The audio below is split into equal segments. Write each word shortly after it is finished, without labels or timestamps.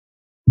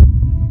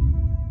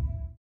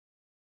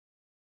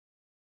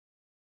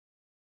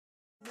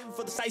living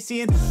for the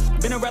sightseeing.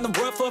 Been around the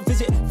world for a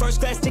visit, first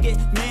class ticket.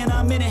 Man,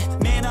 I'm in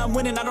it, man, I'm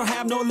winning. I don't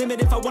have no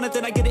limit. If I want it,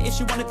 then I get it. If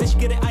she want it, then she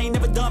get it. I ain't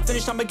never done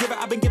finished, I'm a giver.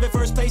 I've been given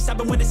first place, I've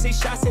been winning 6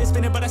 shots, head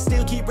spinning. But I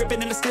still keep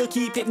ripping and I still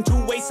keep hitting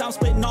 2 weights. I'm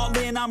splitting all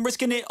in, I'm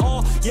risking it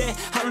all. Yeah,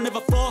 I don't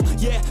ever fall,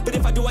 yeah. But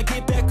if I do, I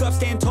get back up,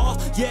 stand tall.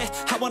 Yeah,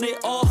 I want it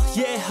all,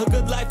 yeah. A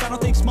good life, I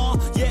don't think small,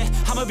 yeah.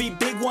 I'ma be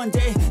big one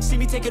day, see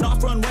me taking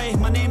off runway.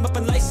 My name up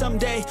in lights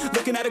someday.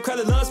 Looking at a crowd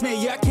that loves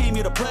me, yeah, I came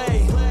here to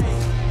play.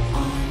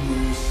 I'm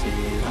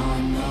lucid,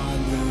 I'm not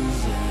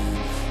losing.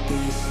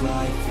 This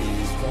life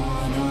is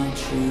one I'm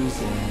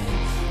choosing.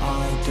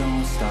 I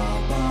don't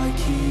stop, I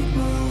keep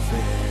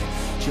moving.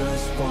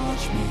 Just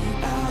watch me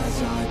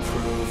as I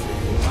prove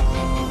it.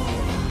 Oh,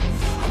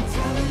 I'm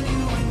telling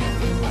you I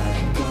never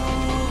let go.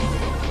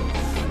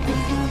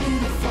 When I'm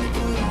in a fight,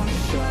 put on a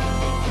show.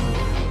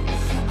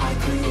 I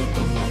create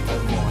the life I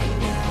want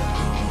now.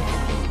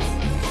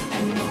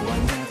 And no, I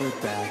never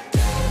back down.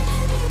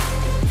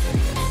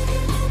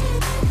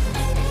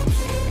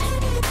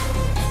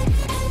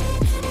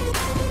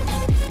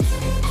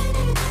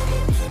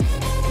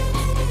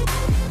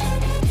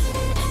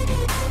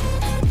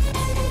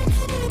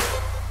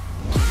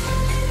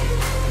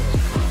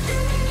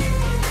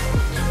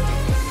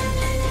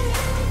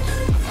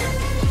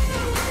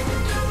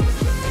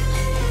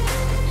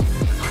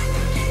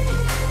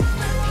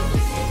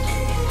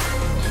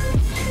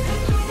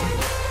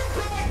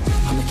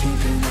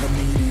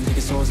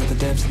 At the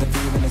depths of the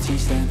feeling, I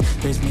teach them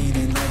there's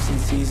meaning, life's in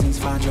seasons.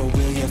 Find your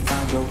will, yeah,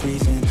 find your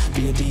reason.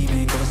 Be a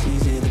demon, go and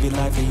seize it. Live your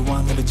life how you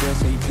want, live it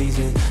just so you please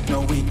it.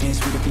 No weakness,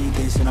 we defeat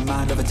this. In our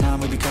mind, over time,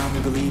 we become, we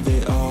believe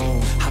it.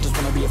 Oh, I just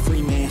wanna be a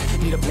free man.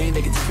 Need a plan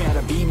that can teach me how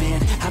to be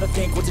man. How to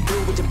think, what to do,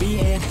 what to be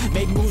in.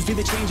 Make moves, be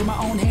the change in my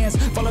own hands.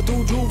 Follow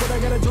through, do what I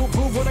gotta do.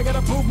 Prove what I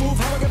gotta prove, move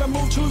how I gotta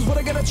move. Choose what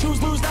I gotta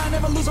choose, lose, I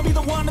never lose. I'll be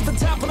the one at the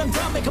top when I'm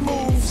done making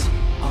moves.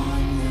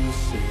 I'm